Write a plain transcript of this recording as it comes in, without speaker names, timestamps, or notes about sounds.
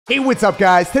Hey, what's up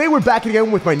guys? Today we're back again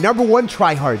with my #1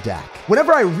 tryhard deck.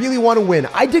 Whenever I really want to win,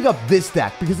 I dig up this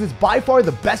deck because it's by far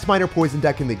the best minor poison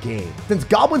deck in the game. Since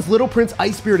Goblins, Little Prince,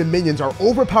 Ice Spirit, and minions are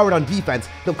overpowered on defense,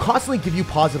 they'll constantly give you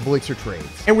positive elixir trades.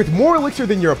 And with more elixir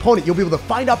than your opponent, you'll be able to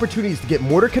find opportunities to get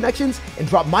mortar connections and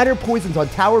drop minor poisons on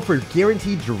tower for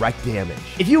guaranteed direct damage.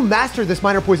 If you master this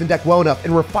minor poison deck well enough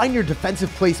and refine your defensive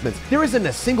placements, there isn't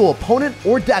a single opponent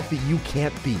or deck that you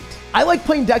can't beat. I like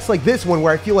playing decks like this one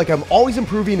where I feel like I'm always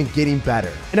improving and getting better.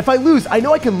 And if I lose, I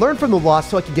know I can learn from the loss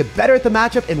so I can get better at the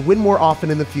matchup and win more often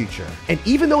in the future. And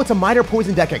even though it's a minor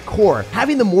poison deck at core,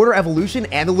 having the mortar evolution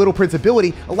and the Little Prince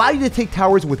ability allow you to take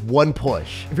towers with one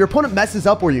push. If your opponent messes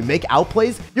up or you make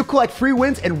outplays, you'll collect free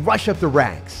wins and rush up the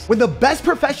ranks. When the best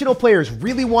professional players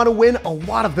really want to win, a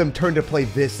lot of them turn to play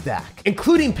this deck,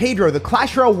 including Pedro, the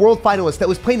Clash Royale world finalist that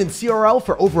was playing in CRL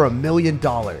for over $1 million.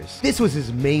 This was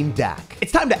his main deck.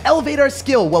 It's time to elevate our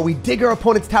skill while we dig our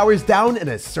opponent's towers down and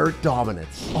assert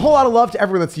dominance. A whole lot of love to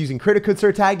everyone that's using credit code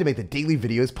SirTag to make the daily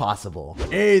videos possible.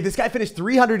 Hey, this guy finished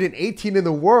 318 in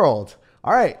the world.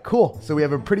 All right, cool. So we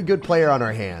have a pretty good player on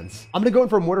our hands. I'm gonna go in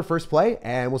for a mortar first play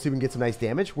and we'll see if we can get some nice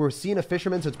damage. We're seeing a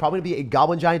fisherman, so it's probably gonna be a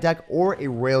goblin giant deck or a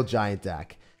Royale giant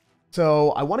deck. So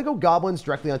I want to go goblins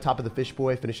directly on top of the fish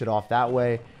boy, finish it off that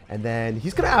way. And then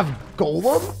he's gonna have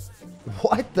golem?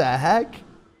 What the heck?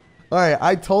 All right,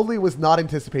 I totally was not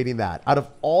anticipating that. Out of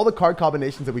all the card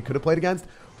combinations that we could have played against,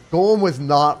 golem was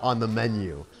not on the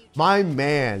menu. My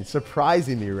man,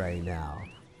 surprising me right now.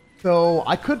 So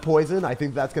I could poison. I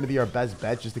think that's going to be our best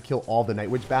bet, just to kill all the Night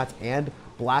Witch bats and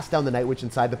blast down the Night Witch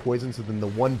inside the poison, so then the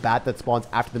one bat that spawns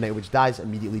after the Night Witch dies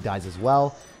immediately dies as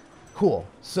well. Cool.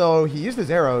 So he used his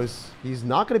arrows. He's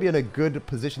not going to be in a good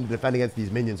position to defend against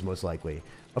these minions, most likely.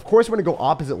 Of course, we're going to go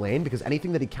opposite lane because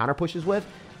anything that he counter pushes with,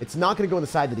 it's not going to go on the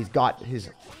side that he's got his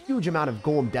huge amount of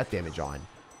golem death damage on.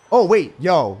 Oh, wait.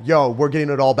 Yo, we're getting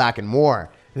it all back and more.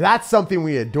 That's something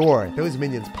we adore. Those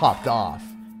minions popped off.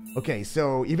 Okay,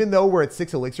 so even though we're at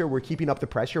 6 elixir, we're keeping up the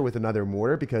pressure with another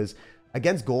mortar because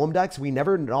against golem decks, we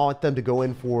never want them to go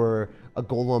in for a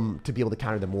golem to be able to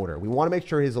counter the mortar. We want to make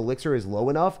sure his elixir is low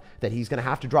enough that he's going to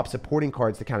have to drop supporting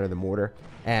cards to counter the mortar.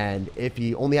 And if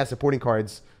he only has supporting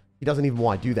cards, he doesn't even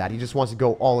want to do that. He just wants to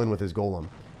go all in with his golem.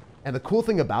 And the cool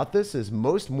thing about this is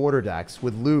most mortar decks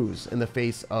would lose in the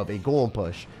face of a golem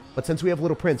push. But since we have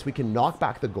Little Prince, we can knock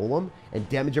back the golem and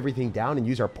damage everything down and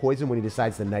use our poison when he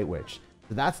decides to Night Witch.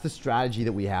 So that's the strategy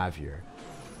that we have here.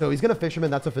 So he's going to fisherman.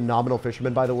 That's a phenomenal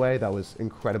fisherman, by the way. That was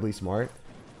incredibly smart.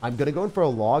 I'm going to go in for a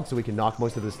log so we can knock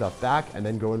most of this stuff back and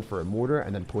then go in for a mortar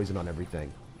and then poison on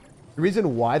everything. The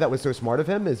reason why that was so smart of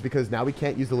him is because now we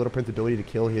can't use the Little Prince ability to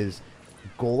kill his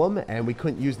golem, and we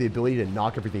couldn't use the ability to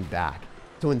knock everything back.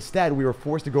 So instead, we were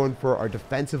forced to go in for our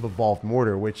defensive evolved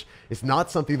mortar, which is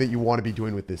not something that you want to be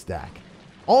doing with this deck.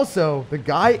 Also, the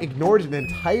guy ignored an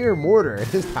entire mortar and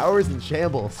his tower is in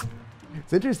shambles.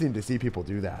 It's interesting to see people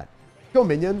do that. Go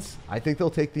minions. I think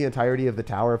they'll take the entirety of the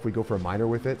tower if we go for a minor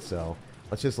with it, so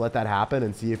let's just let that happen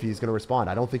and see if he's going to respond.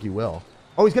 I don't think he will.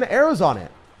 Oh, he's going to arrows on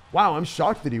it. Wow, I'm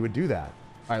shocked that he would do that.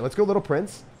 All right, let's go Little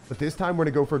Prince. But this time, we're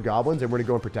going to go for goblins, and we're going to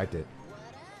go and protect it.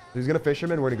 So he's going to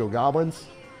fisherman. We're going to go goblins.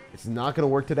 It's not going to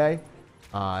work today.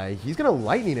 He's going to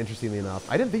lightning, interestingly enough.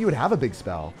 I didn't think he would have a big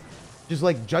spell. Just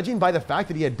like judging by the fact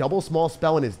that he had double small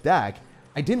spell in his deck,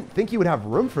 I didn't think he would have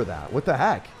room for that. What the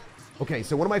heck? Okay,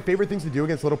 so one of my favorite things to do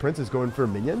against Little Prince is going for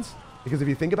minions. Because if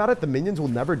you think about it, the minions will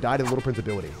never die to the Little Prince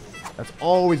ability. That's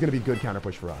always going to be good counter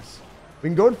push for us. We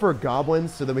can go in for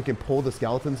goblins so that we can pull the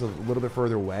skeletons a little bit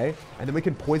further away. And then we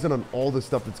can poison on all the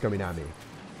stuff that's coming at me.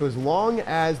 So as long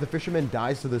as the fisherman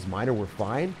dies to this miner, we're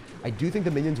fine. I do think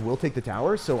the minions will take the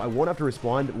tower, so I won't have to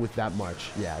respond with that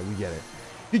much. Yeah, we get it.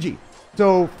 GG.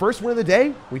 So first win of the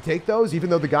day, we take those. Even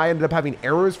though the guy ended up having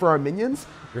arrows for our minions,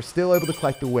 you're still able to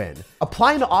collect the win.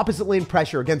 Applying the opposite lane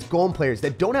pressure against golem players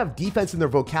that don't have defense in their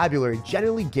vocabulary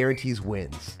generally guarantees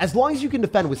wins. As long as you can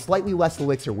defend with slightly less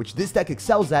elixir, which this deck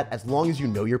excels at as long as you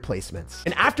know your placements.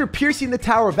 And after piercing the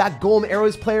tower of that golem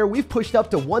arrows player, we've pushed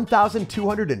up to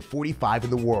 1,245 in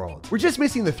the world. We're just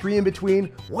missing the 3 in between,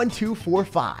 1, 2, 4,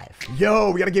 5.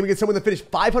 Yo, we got a game against someone that finished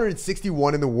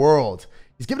 561 in the world.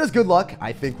 He's giving us good luck.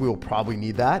 I think we will probably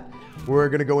need that. We're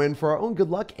going to go in for our own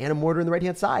good luck and a mortar in the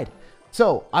right-hand side.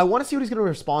 So I want to see what he's going to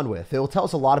respond with. It will tell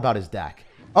us a lot about his deck.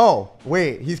 Oh,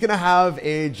 wait. He's going to have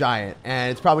a giant,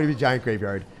 and it's probably going to be giant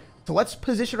graveyard. So let's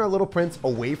position our Little Prince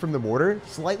away from the mortar,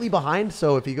 slightly behind.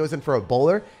 So if he goes in for a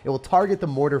bowler, it will target the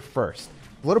mortar first.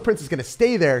 The Little Prince is going to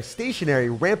stay there,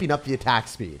 stationary, ramping up the attack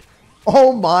speed.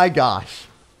 Oh my gosh.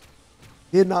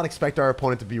 Did not expect our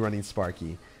opponent to be running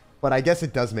Sparky, but I guess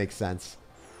it does make sense.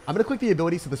 I'm going to click the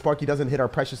ability so the Sparky doesn't hit our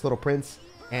precious Little Prince,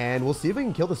 and we'll see if we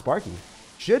can kill the Sparky.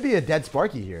 should be a dead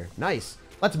Sparky here. Nice.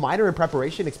 Let's miner in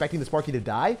preparation, expecting the Sparky to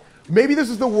die. Maybe this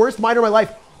is the worst miner of my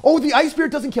life. Oh, the Ice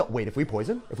Spirit doesn't kill. Wait, if we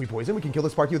poison, we can kill the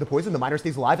Sparky with the poison. The miner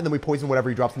stays alive, and then we poison whatever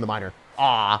he drops in the miner.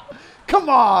 Ah, come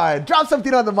on. Drop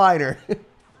something on the miner.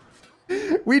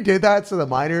 We did that so the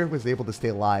miner was able to stay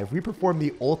alive. We performed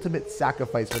the ultimate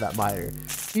sacrifice for that miner.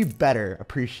 He better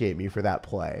appreciate me for that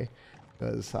play.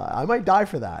 Because I might die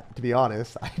for that, to be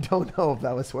honest. I don't know if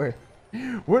that was worth.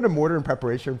 We're in a mortar in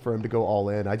preparation for him to go all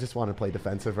in. I just want to play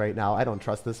defensive right now. I don't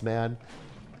trust this man.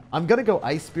 I'm going to go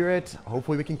Ice Spirit.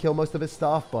 Hopefully we can kill most of his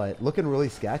stuff, but looking really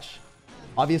sketch.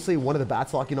 Obviously, one of the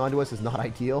bats locking onto us is not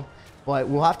ideal, but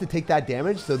we'll have to take that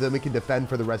damage so then we can defend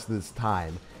for the rest of this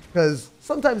time. Because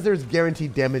sometimes there's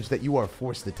guaranteed damage that you are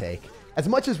forced to take. As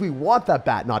much as we want that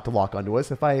bat not to lock onto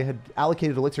us, if I had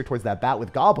allocated elixir towards that bat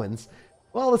with goblins,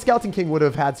 well, the Skeleton King would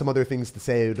have had some other things to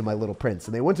say to my little prince,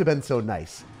 and they wouldn't have been so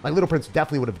nice. My little prince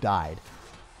definitely would have died.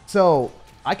 So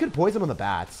I could poison on the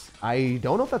bats. I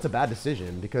don't know if that's a bad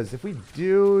decision, because if we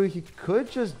do, he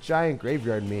could just giant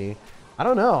graveyard me. I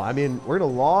don't know. I mean, we're going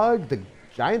to log. The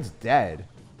giant's dead.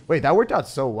 Wait, that worked out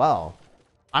so well.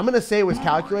 I'm going to say it was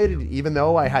calculated, even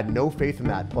though I had no faith in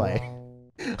that play.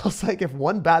 I was like, if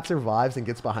one bat survives and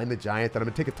gets behind the giant, then I'm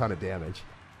going to take a ton of damage.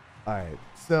 All right.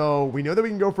 So we know that we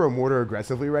can go for a mortar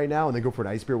aggressively right now and then go for an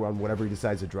Ice Spear on whatever he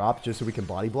decides to drop just so we can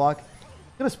body block.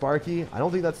 Get a Sparky. I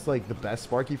don't think that's like the best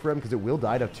Sparky for him because it will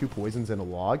die to have 2 poisons and a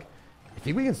log. I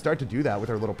think we can start to do that with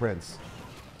our little prince.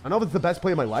 I don't know if it's the best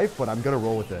play of my life, but I'm going to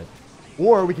roll with it.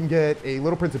 Or we can get a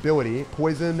little prince ability,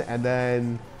 poison, and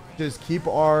then just keep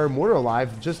our mortar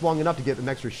alive just long enough to get an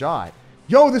extra shot.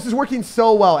 Yo, this is working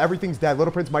so well. Everything's dead.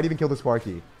 Little prince might even kill the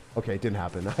Sparky. Okay, it didn't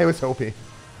happen. I was hoping.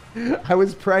 I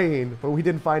was praying, but we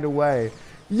didn't find a way.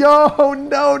 Yo,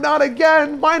 no, not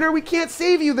again. Miner, we can't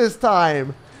save you this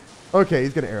time. Okay,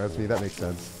 he's going to arrows me. That makes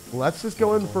sense. Let's just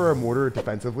go in for a mortar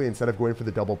defensively instead of going for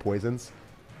the double poisons.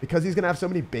 Because he's going to have so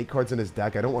many bait cards in his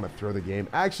deck, I don't want to throw the game.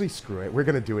 Actually, screw it. We're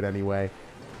going to do it anyway.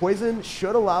 Poison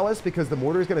should allow us because the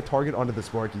mortar is going to target onto the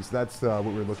Sparky, so that's what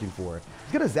we're looking for.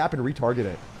 He's going to zap and retarget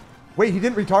it. Wait, he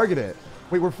didn't retarget it.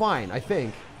 Wait, we're fine, I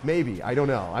think. Maybe. I don't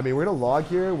know. I mean, we're going to log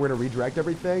here. We're going to redirect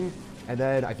everything. And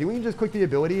then I think we can just click the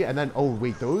ability. And then, oh,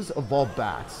 wait, those evolved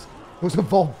bats. Those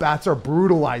evolved bats are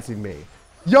brutalizing me.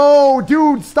 Yo,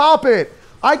 dude, stop it.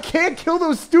 I can't kill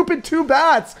those stupid 2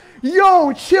 bats.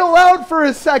 Yo, chill out for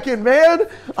a second, man.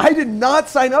 I did not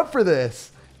sign up for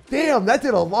this. Damn, that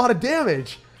did a lot of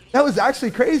damage. That was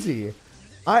actually crazy.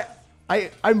 I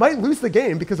might lose the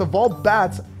game because evolved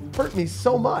bats hurt me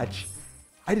so much.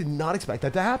 I did not expect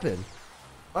that to happen.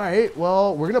 All right,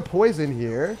 well, we're going to poison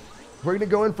here. We're going to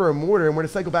go in for a mortar, and we're going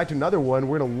to cycle back to another one.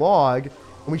 We're going to log,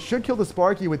 and we should kill the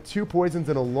Sparky with 2 poisons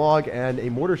and a log and a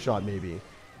mortar shot maybe.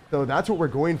 So that's what we're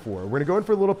going for. We're going to go in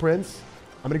for Little Prince.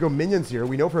 I'm going to go minions here.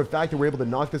 We know for a fact that we're able to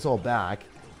knock this all back.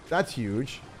 That's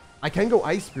huge. I can go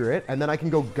Ice Spirit, and then I can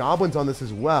go Goblins on this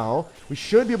as well. We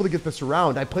should be able to get the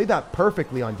surround. I played that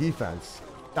perfectly on defense.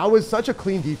 That was such a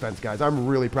clean defense, guys. I'm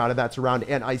really proud of that surround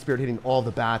and Ice Spirit hitting all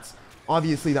the bats.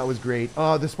 Obviously, that was great.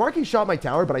 The Sparky shot my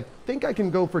tower, but I think I can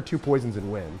go for 2 poisons and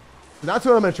win. So that's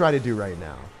what I'm going to try to do right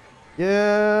now.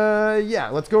 Yeah,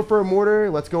 let's go for a mortar.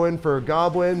 Let's go in for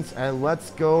goblins, and let's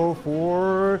go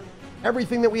for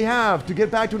everything that we have to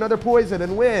get back to another poison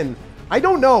and win. I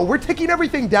don't know. We're taking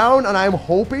everything down, and I'm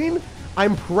hoping,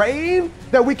 I'm praying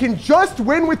that we can just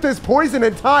win with this poison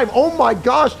in time. Oh my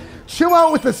gosh. Chill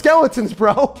out with the skeletons,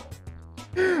 bro.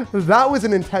 That was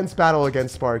an intense battle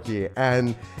against Sparky,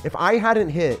 and if I hadn't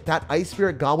hit that Ice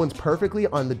Spirit Goblins perfectly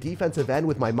on the defensive end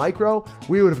with my micro,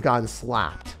 we would have gotten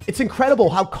slapped. It's incredible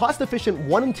how cost-efficient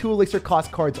 1 and 2 elixir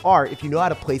cost cards are if you know how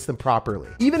to place them properly.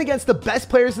 Even against the best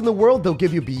players in the world, they'll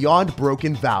give you beyond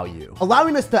broken value,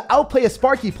 allowing us to outplay a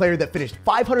Sparky player that finished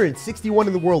 561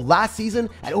 in the world last season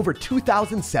at over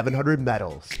 2,700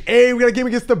 medals. Hey, we got a game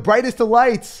against the brightest of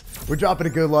lights. We're dropping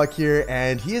a good luck here,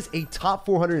 and he is a top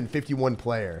 451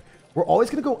 player. We're always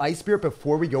going to go Ice Spirit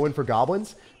before we go in for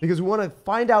Goblins because we want to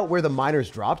find out where the miners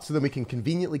dropped so then we can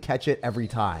conveniently catch it every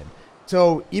time.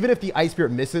 So even if the Ice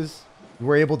Spirit misses,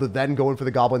 we're able to then go in for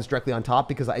the Goblins directly on top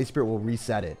because the Ice Spirit will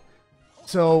reset it.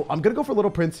 So I'm going to go for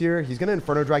Little Prince here. He's going to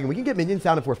Inferno Dragon. We can get minions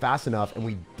down if we're fast enough and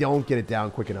we don't get it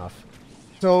down quick enough.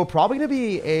 So probably going to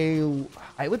be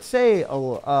I would say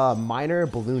a minor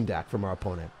balloon deck from our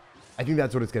opponent. I think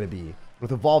that's what it's going to be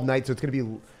with Evolved Knight. So it's going to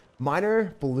be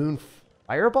minor balloon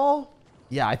Fireball?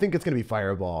 Yeah, I think it's going to be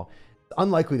Fireball.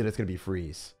 Unlikely that it's going to be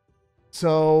Freeze.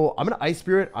 So I'm going to Ice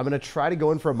Spirit. I'm going to try to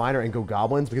go in for a minor and go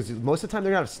Goblins because most of the time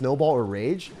they're going to have Snowball or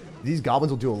Rage. These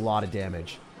Goblins will do a lot of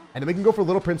damage. And then we can go for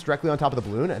Little Prince directly on top of the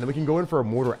balloon. And then we can go in for a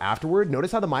mortar afterward.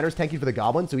 Notice how the miner's tanking for the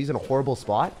goblin, so he's in a horrible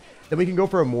spot. Then we can go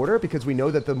for a mortar because we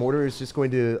know that the mortar is just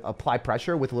going to apply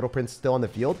pressure with Little Prince still on the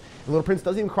field. And Little Prince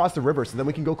doesn't even cross the river, so then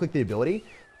we can go click the ability,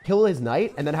 kill his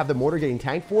knight, and then have the mortar getting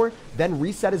tanked for, then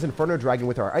reset his Inferno Dragon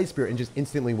with our Ice Spirit and just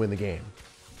instantly win the game.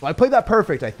 Well, I played that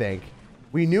perfect, I think.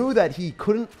 We knew that he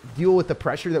couldn't deal with the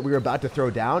pressure that we were about to throw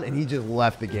down, and he just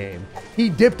left the game. He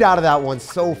dipped out of that one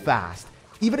so fast.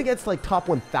 Even against like top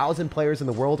 1,000 players in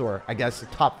the world, or I guess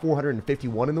top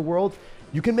 451 in the world,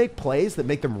 you can make plays that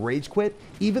make them rage quit,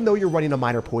 even though you're running a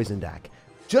minor poison deck.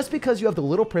 Just because you have the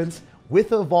Little Prince with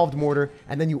the Evolved Mortar,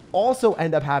 and then you also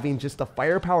end up having just the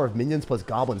firepower of minions plus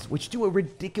goblins, which do a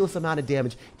ridiculous amount of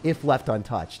damage if left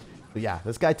untouched. So yeah,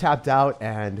 this guy tapped out,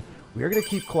 and we're going to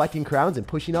keep collecting crowns and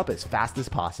pushing up as fast as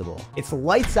possible. It's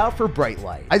lights out for Bright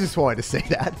Light. I just wanted to say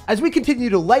that. As we continue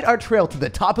to light our trail to the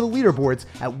top of the leaderboards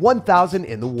at 1,000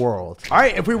 in the world. All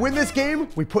right, if we win this game,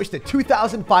 we push to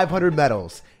 2,500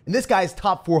 medals. And this guy's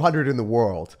top 400 in the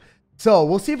world. So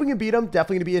we'll see if we can beat him.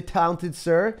 Definitely going to be a talented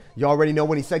Sir. You already know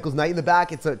when he cycles Knight in the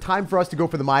back, it's a time for us to go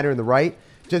for the Miner in the right,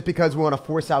 just because we want to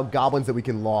force out goblins that we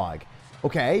can log.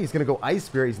 Okay, he's going to go Ice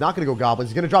Spirit. He's not going to go Goblins.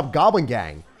 He's going to drop Goblin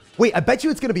Gang. Wait, I bet you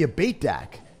it's going to be a bait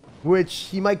deck, which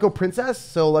he might go Princess.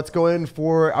 So let's go in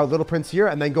for our Little Prince here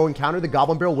and then go and counter the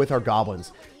Goblin Barrel with our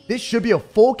Goblins. This should be a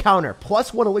full counter,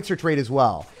 plus 1 elixir trade as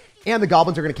well. And the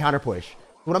Goblins are going to counter push.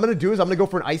 What I'm going to do is I'm going to go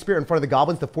for an Ice Spirit in front of the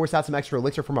Goblins to force out some extra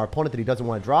elixir from our opponent that he doesn't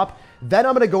want to drop. Then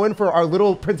I'm going to go in for our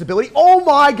Little Prince ability. Oh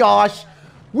my gosh!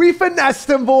 We finessed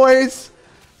him, boys!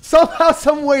 Somehow,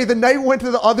 some way, the Knight went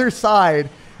to the other side,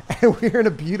 and we're in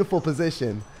a beautiful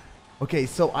position. Okay,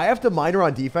 so I have to miner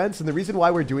on defense, and the reason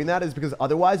why we're doing that is because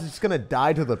otherwise it's just going to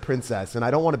die to the Princess, and I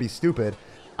don't want to be stupid.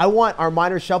 I want our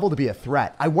miner shovel to be a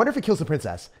threat. I wonder if it kills the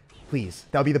Princess. Please,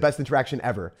 that would be the best interaction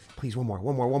ever. Please, one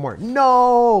more.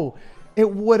 No! It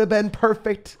would have been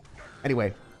perfect.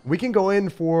 Anyway, we can go in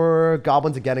for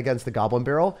Goblins again against the Goblin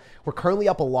Barrel. We're currently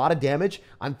up a lot of damage.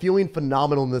 I'm feeling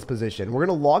phenomenal in this position. We're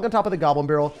going to log on top of the Goblin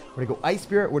Barrel. We're going to go Ice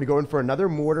Spirit. We're going to go in for another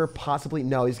Mortar, possibly.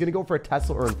 No, he's going to go for a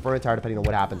Tesla or Inferno Tower, depending on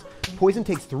what happens. Poison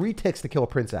takes 3 ticks to kill a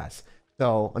Princess.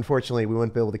 So, unfortunately, we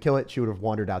wouldn't be able to kill it. She would have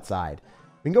wandered outside.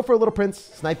 We can go for a Little Prince,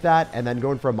 snipe that, and then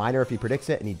go in for a Miner if he predicts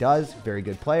it, and he does. Very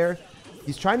good player.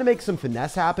 He's trying to make some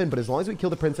finesse happen, but as long as we kill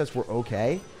the Princess, we're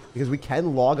okay, because we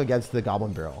can log against the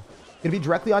Goblin Barrel. Going to be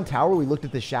directly on tower. We looked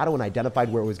at the shadow and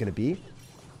identified where it was going to be.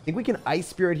 I think we can Ice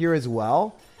Spirit here as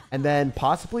well, and then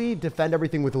possibly defend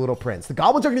everything with the Little Prince. The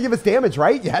Goblins are going to give us damage,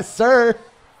 right? Yes, sir.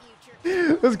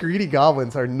 Those greedy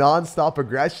Goblins are non-stop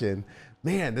aggression.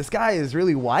 Man, this guy is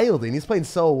really wild, and he's playing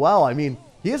so well. I mean,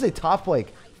 he is a top,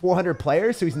 like, 400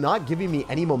 player, so he's not giving me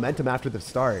any momentum after the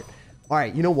start. All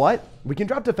right, you know what? We can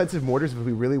drop defensive mortars if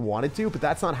we really wanted to, but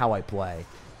that's not how I play.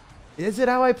 Is it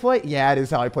how I play? Yeah, it is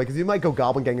how I play, because he might go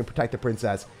Goblin Gang and protect the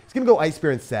Princess. He's going to go Ice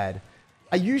Spirit instead.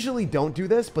 I usually don't do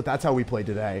this, but that's how we play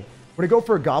today. We're going to go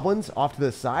for Goblins off to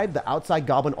the side. The outside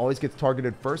Goblin always gets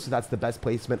targeted first, so that's the best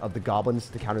placement of the Goblins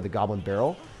to counter the Goblin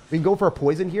Barrel. We can go for a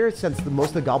Poison here, since most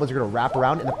of the Goblins are going to wrap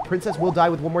around, and the Princess will die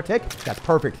with 1 more tick. That's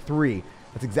perfect. 3.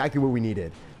 That's exactly what we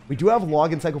needed. We do have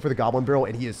Login Cycle for the Goblin Barrel,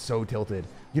 and he is so tilted.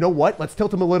 You know what? Let's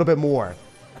tilt him a little bit more.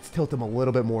 Let's tilt him a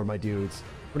little bit more, my dudes.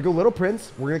 We're going to go Little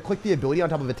Prince. We're going to click the ability on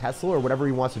top of a Tesla or whatever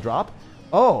he wants to drop.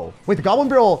 Oh, wait, the Goblin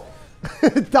Barrel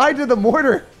died to the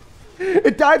mortar.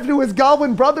 It died to his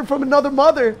Goblin brother from another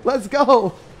mother. Let's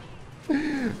go.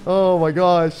 Oh my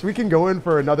gosh. We can go in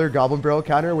for another Goblin Barrel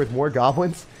counter with more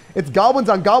Goblins. It's Goblins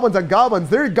on Goblins on Goblins.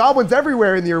 There are Goblins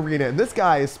everywhere in the arena. And this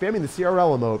guy is spamming the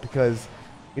CRL emote because,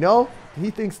 you know, he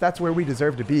thinks that's where we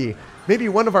deserve to be. Maybe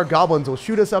one of our Goblins will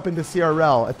shoot us up into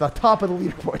CRL at the top of the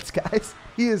leaderboards, guys.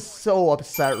 He is so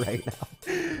upset right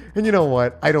now. And you know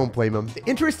what? I don't blame him. The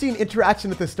interesting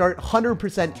interaction at the start,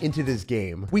 100% into this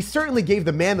game. We certainly gave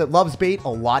the man that loves bait a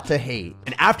lot to hate.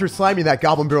 And after slamming that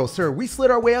Goblin Barrel Sir, we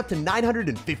slid our way up to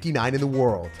 959 in the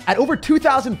world. At over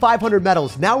 2,500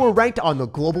 medals, now we're ranked on the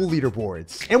global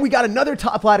leaderboards. And we got another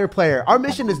top ladder player. Our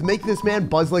mission is to make this man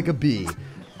buzz like a bee.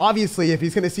 Obviously, if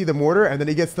he's going to see the mortar and then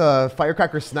he gets the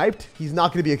firecracker sniped, he's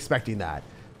not going to be expecting that.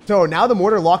 So now the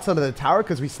mortar locks onto the tower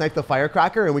because we sniped the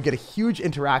firecracker and we get a huge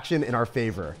interaction in our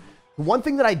favor. One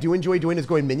thing that I do enjoy doing is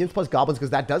going minions plus goblins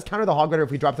because that does counter the Hog Rider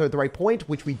if we drop it at the right point,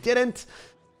 which we didn't.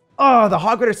 Oh, the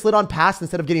Hog Rider slid on past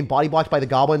instead of getting body blocked by the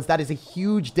goblins. That is a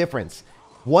huge difference.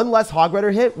 1 less Hog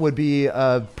Rider hit would be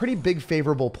a pretty big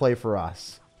favorable play for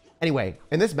us. Anyway,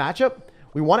 in this matchup,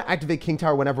 we want to activate King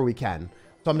Tower whenever we can.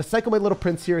 So I'm going to cycle my Little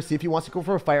Prince here, see if he wants to go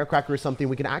for a Firecracker or something.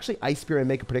 We can actually Ice Spirit and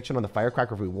make a prediction on the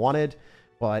Firecracker if we wanted,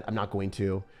 but I'm not going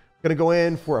to. Gonna go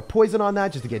in for a poison on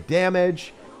that just to get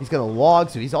damage. He's gonna log,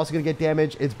 so he's also gonna get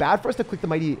damage. It's bad for us to click the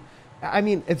mighty... I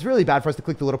mean, it's really bad for us to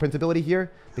click the Little Prince ability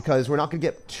here because we're not gonna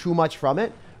get too much from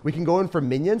it. We can go in for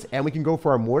minions, and we can go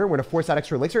for our mortar. We're going to force that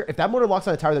extra elixir. If that mortar locks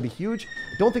on a tower, that'd be huge.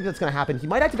 I don't think that's going to happen. He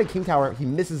might activate King Tower. He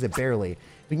misses it barely.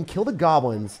 We can kill the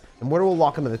goblins. The mortar will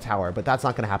lock onto the tower, but that's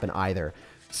not going to happen either.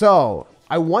 So,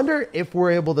 I wonder if we're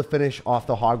able to finish off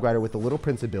the Hog Rider with the Little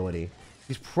Prince ability.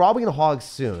 He's probably going to hog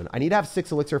soon. I need to have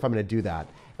 6 elixir if I'm going to do that.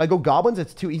 If I go goblins,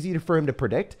 it's too easy for him to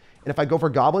predict. And if I go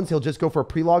for goblins, he'll just go for a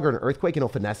pre-log or an earthquake, and he'll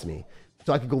finesse me.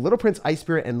 So I could go Little Prince Ice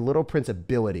Spirit and Little Prince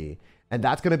ability. And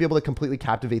that's going to be able to completely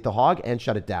captivate the hog and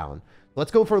shut it down.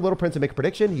 Let's go for Little Prince and make a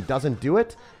prediction. He doesn't do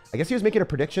it. I guess he was making a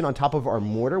prediction on top of our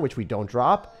mortar, which we don't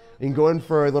drop. We can go in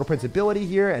for Little Prince ability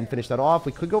here and finish that off.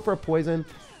 We could go for a poison.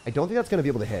 I don't think that's going to be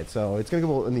able to hit, so it's going to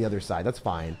go on the other side. That's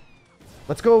fine.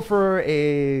 Let's go for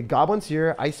a goblins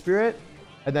here, Ice Spirit,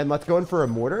 and then let's go in for a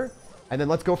mortar, and then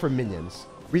let's go for minions.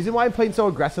 Reason why I'm playing so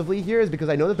aggressively here is because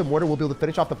I know that the mortar will be able to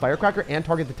finish off the firecracker and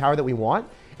target the tower that we want.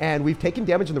 And we've taken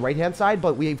damage on the right-hand side,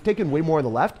 but we've taken way more on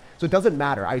the left, so it doesn't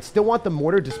matter. I still want the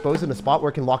mortar disposed in a spot where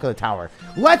it can lock on the tower.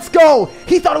 Let's go!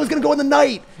 He thought it was going to go in the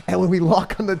night! And when we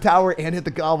lock on the tower and hit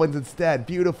the goblins instead.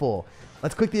 Beautiful.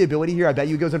 Let's click the ability here. I bet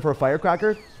you he goes in for a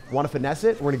firecracker. Want to finesse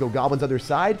it. We're going to go goblins other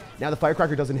side. Now the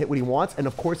firecracker doesn't hit what he wants, and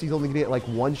of course he's only going to get like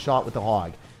 1 shot with the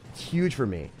hog. It's huge for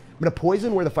me. I'm going to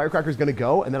poison where the firecracker is going to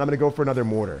go, and then I'm going to go for another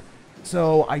mortar.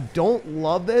 So I don't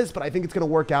love this, but I think it's going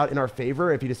to work out in our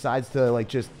favor if he decides to like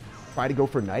just try to go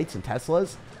for knights and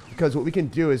Teslas. Because what we can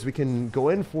do is we can go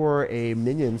in for a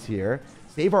minions here,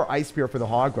 save our Ice Spear for the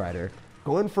Hog Rider,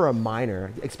 go in for a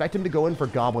miner, expect him to go in for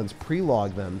goblins,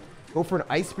 pre-log them, go for an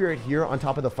Ice Spirit here on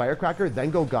top of the firecracker,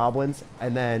 then go goblins,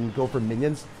 and then go for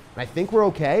minions. And I think we're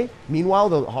okay. Meanwhile,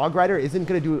 the Hog Rider isn't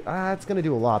going to do... it's going to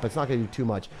do a lot, but it's not going to do too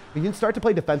much. We can start to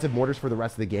play defensive mortars for the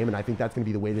rest of the game, and I think that's going to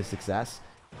be the way to success.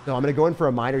 So I'm going to go in for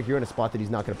a miner here in a spot that he's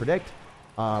not going to predict.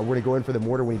 We're going to go in for the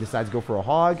mortar when he decides to go for a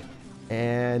hog.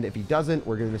 And if he doesn't,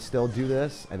 we're going to still do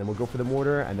this. And then we'll go for the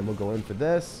mortar, and then we'll go in for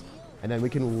this. And then we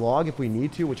can log if we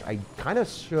need to, which I kind of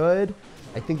should.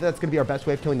 I think that's going to be our best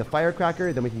way of killing the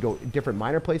firecracker. Then we can go different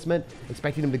miner placement,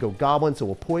 expecting him to go goblin, so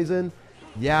we'll poison.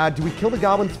 Yeah, do we kill the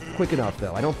goblins quick enough,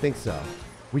 though? I don't think so.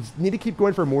 We just need to keep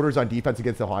going for mortars on defense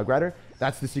against the Hog Rider.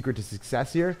 That's the secret to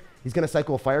success here. He's going to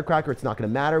cycle a firecracker. It's not going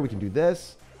to matter. We can do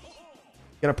this.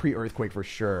 Going to pre-earthquake for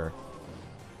sure.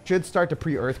 Should start to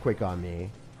pre-earthquake on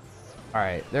me. All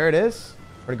right, there it is.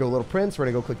 We're going to go Little Prince. We're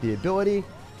going to go click the ability.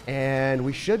 And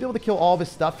we should be able to kill all of his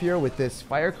stuff here with this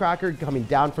firecracker coming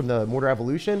down from the mortar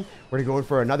evolution. We're going to go in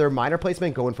for another miner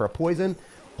placement, go in for a poison.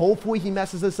 Hopefully he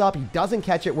messes this up. He doesn't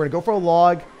catch it. We're going to go for a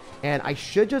log. And I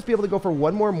should just be able to go for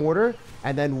one more mortar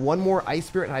and then one more Ice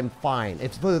Spirit, and I'm fine.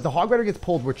 If the Hog Rider gets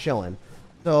pulled, we're chilling.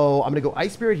 So I'm going to go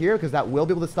Ice Spirit here because that will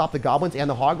be able to stop the goblins and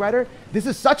the Hog Rider. This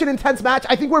is such an intense match.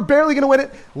 I think we're barely going to win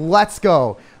it. Let's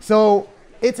go. So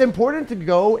it's important to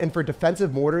go in for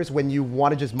defensive mortars when you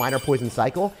want to just miner poison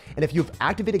cycle. And if you've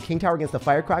activated King Tower against the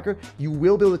Firecracker, you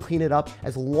will be able to clean it up.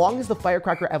 As long as the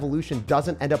Firecracker evolution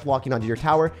doesn't end up locking onto your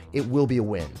tower, it will be a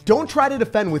win. Don't try to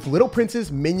defend with Little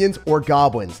Princes, minions, or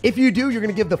goblins. If you do, you're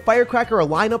going to give the Firecracker a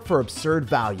lineup for absurd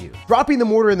value. Dropping the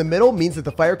mortar in the middle means that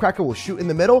the Firecracker will shoot in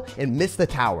the middle and miss the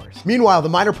towers. Meanwhile, the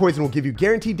miner poison will give you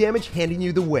guaranteed damage, handing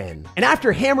you the win. And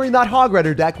after hammering that Hog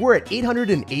Rider deck, we're at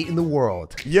 808 in the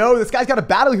world. Yo, this guy's got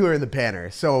a battle healer in the banner,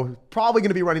 so probably going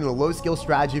to be running a low skill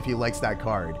strategy if he likes that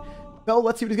card. So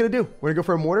let's see what he's going to do. We're going to go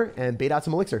for a mortar and bait out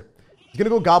some elixir. He's going to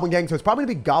go Goblin Gang, so it's probably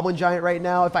going to be Goblin Giant right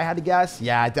now if I had to guess.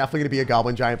 Yeah, definitely going to be a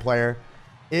Goblin Giant player.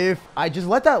 If I just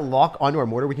let that lock onto our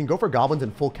mortar, we can go for goblins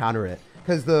and full counter it,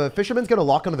 because the fisherman's going to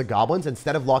lock onto the goblins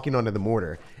instead of locking onto the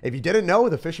mortar. If you didn't know,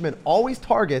 the fisherman always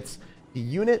targets the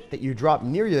unit that you drop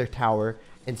near your tower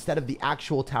instead of the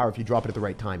actual tower if you drop it at the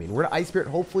right timing. We're going to Ice Spirit.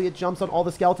 Hopefully it jumps on all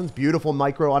the skeletons. Beautiful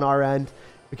micro on our end.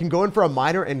 We can go in for a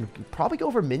miner and probably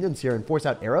go for minions here and force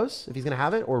out arrows if he's going to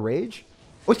have it, or rage.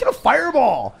 Oh, he's going to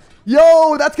fireball.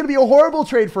 Yo, that's going to be a horrible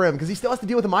trade for him because he still has to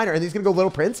deal with a miner, and he's going to go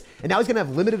Little Prince, and now he's going to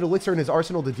have limited elixir in his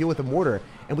arsenal to deal with a mortar,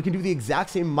 and we can do the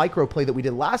exact same micro play that we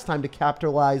did last time to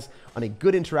capitalize on a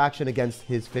good interaction against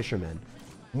his fisherman.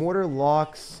 Mortar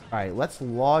locks. All right, let's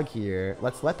log here.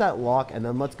 Let's let that lock, and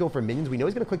then let's go for minions. We know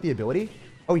he's going to click the ability.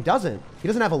 Oh, he doesn't. He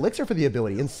doesn't have elixir for the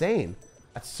ability. Insane.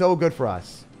 That's so good for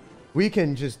us. We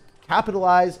can just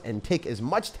capitalize and take as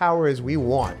much tower as we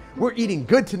want. We're eating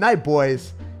good tonight,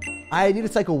 boys. I need to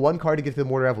cycle one card to get to the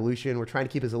mortar evolution. We're trying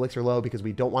to keep his elixir low because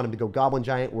we don't want him to go Goblin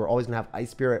Giant. We're always going to have Ice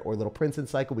Spirit or Little Prince in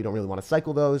cycle. We don't really want to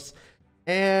cycle those.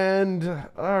 And,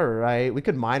 all right, we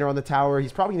could miner on the tower.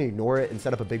 He's probably going to ignore it and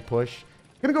set up a big push.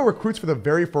 Gonna go recruits for the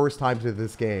very first time to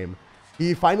this game.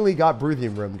 He finally got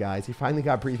breathing room, guys. He finally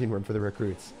got breathing room for the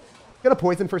recruits. Gonna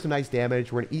poison for some nice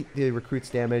damage. We're gonna eat the recruits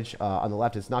damage on the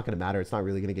left. It's not gonna matter. It's not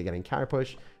really gonna get any counter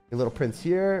push. A little prince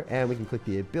here, and we can click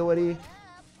the ability.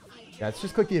 Yeah, let's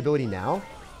just click the ability now.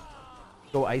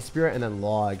 Go Ice Spirit and then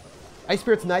log. Ice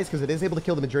Spirit's nice because it is able to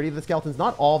kill the majority of the skeletons.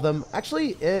 Not all of them.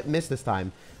 Actually, it missed this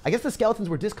time. I guess the skeletons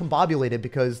were discombobulated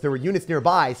because there were units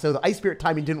nearby, so the Ice Spirit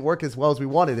timing didn't work as well as we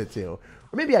wanted it to. Or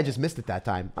maybe I just missed it that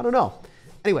time. I don't know.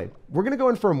 Anyway, we're going to go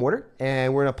in for a mortar,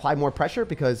 and we're going to apply more pressure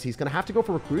because he's going to have to go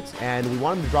for recruits, and we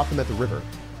want him to drop them at the river.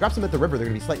 Drops them at the river, they're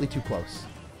going to be slightly too close.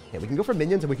 Okay, we can go for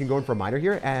minions, and we can go in for a miner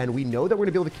here, and we know that we're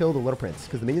going to be able to kill the little prince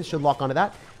because the minions should lock onto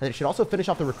that, and it should also finish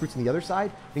off the recruits on the other side.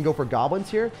 We can go for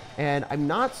goblins here, and I'm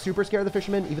not super scared of the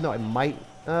fishermen, even though I might,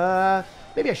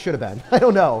 maybe I should have been. I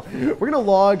don't know. We're going to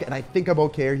log, and I think I'm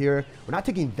okay here. We're not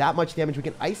taking that much damage. We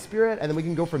can Ice Spirit, and then we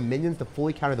can go for minions to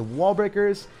fully counter the wall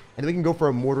breakers, and then we can go for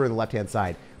a mortar on the left-hand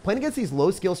side. Playing against these low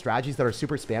skill strategies that are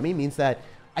super spammy means that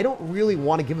I don't really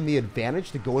want to give him the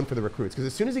advantage to go in for the recruits, because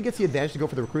as soon as he gets the advantage to go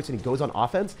for the recruits and he goes on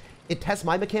offense, it tests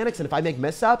my mechanics, and if I make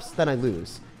missteps, then I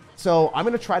lose. So I'm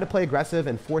going to try to play aggressive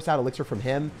and force out elixir from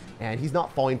him, and he's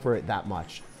not falling for it that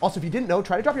much. Also, if you didn't know,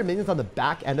 try to drop your minions on the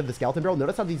back end of the skeleton barrel.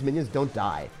 Notice how these minions don't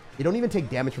die. They don't even take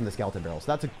damage from the skeleton barrel.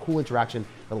 So that's a cool interaction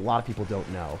that a lot of people don't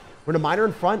know. We're going to miner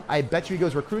in front. I bet you he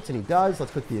goes recruits, and he does.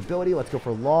 Let's click the ability. Let's go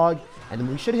for log. And then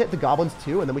we should hit the goblins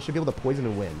too, and then we should be able to poison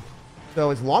and win. So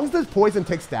as long as this poison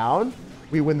ticks down,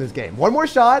 we win this game. One more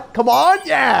shot. Come on.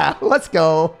 Yeah. Let's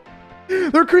go.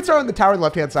 The recruits are on the tower on the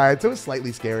left-hand side, so it's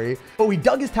slightly scary. But we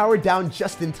dug his tower down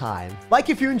just in time. Like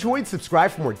if you enjoyed,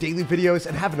 subscribe for more daily videos,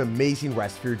 and have an amazing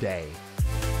rest of your day.